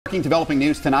Developing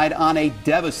news tonight on a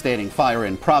devastating fire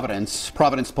in Providence.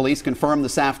 Providence police confirmed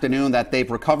this afternoon that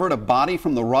they've recovered a body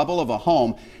from the rubble of a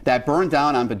home that burned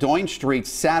down on Bowdoin Street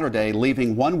Saturday,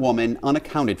 leaving one woman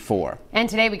unaccounted for. And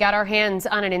today we got our hands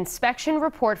on an inspection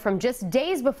report from just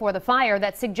days before the fire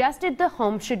that suggested the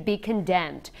home should be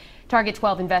condemned. Target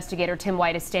 12 investigator Tim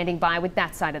White is standing by with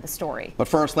that side of the story. But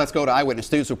first, let's go to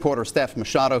Eyewitness News reporter Steph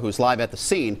Machado, who's live at the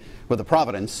scene with the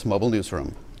Providence Mobile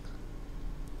Newsroom.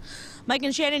 Mike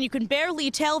and Shannon, you can barely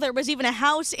tell there was even a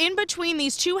house in between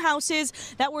these two houses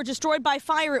that were destroyed by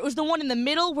fire. It was the one in the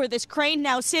middle where this crane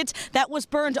now sits that was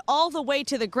burned all the way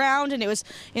to the ground, and it was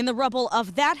in the rubble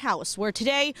of that house where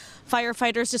today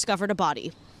firefighters discovered a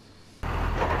body.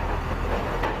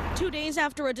 2 days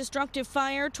after a destructive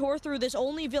fire tore through this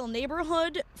Olneyville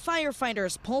neighborhood,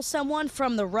 firefighters pull someone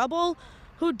from the rubble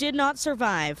who did not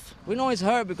survive. We know it's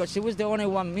her because she was the only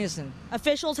one missing.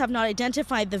 Officials have not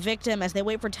identified the victim as they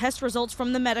wait for test results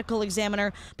from the medical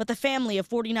examiner, but the family of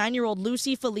 49-year-old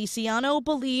Lucy Feliciano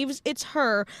believes it's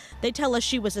her. They tell us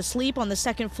she was asleep on the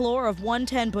second floor of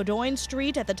 110 Bowdoin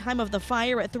Street at the time of the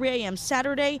fire at 3 a.m.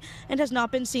 Saturday and has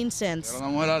not been seen since.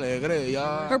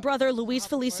 Her brother Luis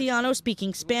Feliciano,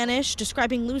 speaking Spanish,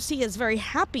 describing Lucy as very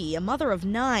happy, a mother of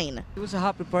 9. She was a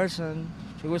happy person.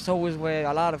 She was always with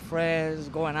a lot of friends,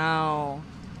 going out.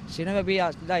 She never be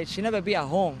at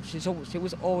home. She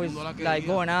was always like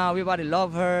going out. Everybody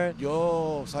loved her.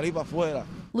 Yo salí para afuera.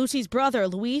 Lucy's brother,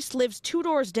 Luis, lives 2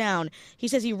 doors down. He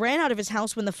says he ran out of his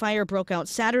house when the fire broke out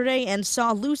Saturday and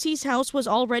saw Lucy's house was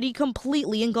already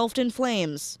completely engulfed in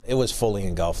flames. It was fully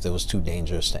engulfed. It was too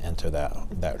dangerous to enter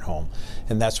that home.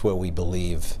 And that's where we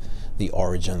believe the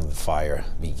origin of the fire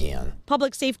began.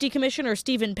 Public Safety Commissioner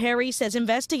Pare says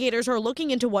investigators are looking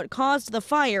into what caused the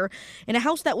fire in a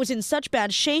house that was in such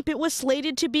bad shape it was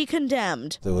slated to be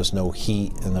condemned. There was no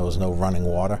heat and there was no running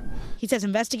water. He says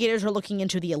investigators are looking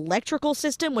into the electrical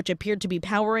system, which appeared to be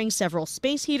powering several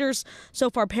space heaters.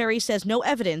 So far, Pare says no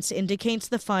evidence indicates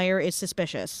the fire is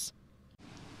suspicious.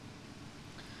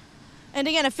 And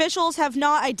again, officials have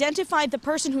not identified the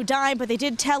person who died, but they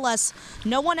did tell us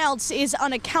no one else is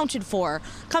unaccounted for.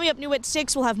 Coming up new at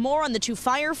 6, we'll have more on the 2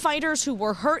 firefighters who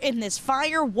were hurt in this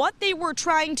fire, what they were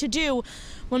trying to do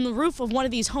when the roof of one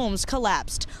of these homes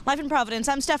collapsed. Live in Providence,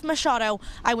 I'm Steph Machado,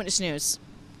 Eyewitness News.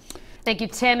 Thank you,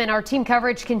 Tim. And our team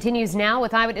coverage continues now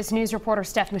with Eyewitness News reporter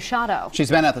Steph Machado. She's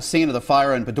been at the scene of the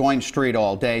fire in Bowdoin Street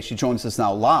all day. She joins us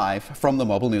now live from the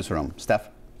Mobile Newsroom. Steph?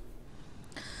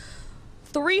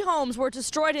 3 homes were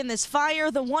destroyed in this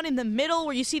fire. The one in the middle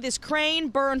where you see this crane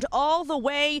burned all the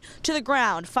way to the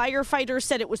ground. Firefighters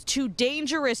said it was too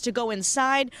dangerous to go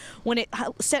inside when it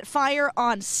set fire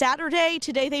on Saturday.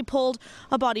 Today they pulled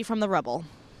a body from the rubble.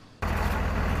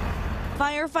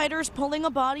 Firefighters pulling a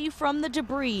body from the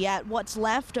debris at what's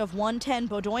left of 110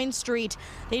 Bowdoin Street.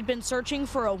 They'd been searching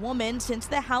for a woman since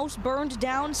the house burned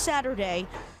down Saturday.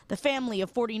 The family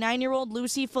of 49-year-old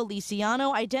Lucy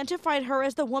Feliciano identified her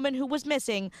as the woman who was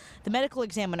missing. The medical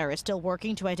examiner is still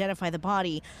working to identify the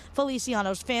body.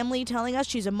 Feliciano's family telling us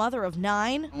she's a mother of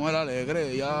 9.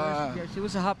 She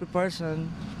was a happy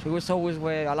person. She was always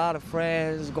with a lot of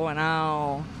friends, going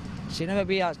out. She never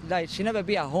be at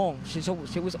home. She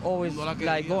was always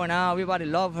like going out. Everybody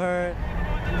loved her.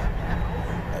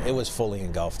 It was fully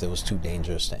engulfed. It was too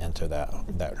dangerous to enter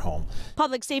that home.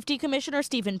 Public Safety Commissioner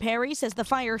Pare says the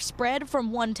fire spread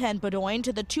from 110 Bowdoin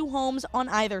to the 2 homes on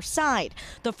either side.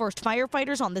 The first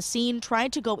firefighters on the scene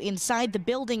tried to go inside the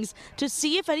buildings to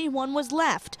see if anyone was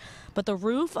left. But the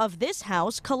roof of this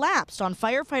house collapsed on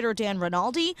firefighter Dan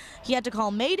Rinaldi. He had to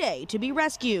call Mayday to be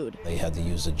rescued. They had to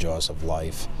use the jaws of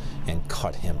life and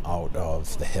cut him out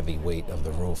of the heavy weight of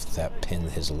the roof that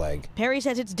pinned his leg. Pare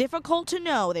says it's difficult to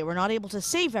know they were not able to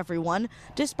save everyone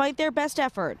despite their best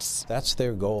efforts. That's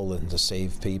their goal, and to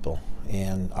save people.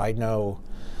 And I know,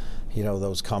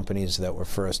 those companies that were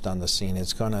first on the scene,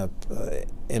 it's going to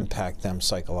impact them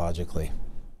psychologically.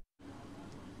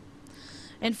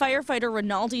 And firefighter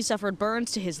Rinaldi suffered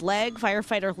burns to his leg.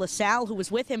 Firefighter LaSalle, who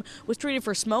was with him, was treated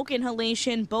for smoke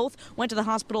inhalation. Both went to the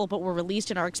hospital but were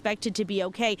released and are expected to be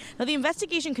okay. Now, the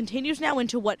investigation continues now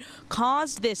into what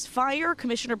caused this fire.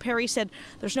 Commissioner Pare said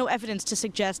there's no evidence to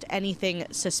suggest anything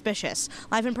suspicious.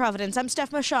 Live in Providence, I'm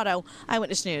Steph Machado,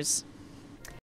 Eyewitness News.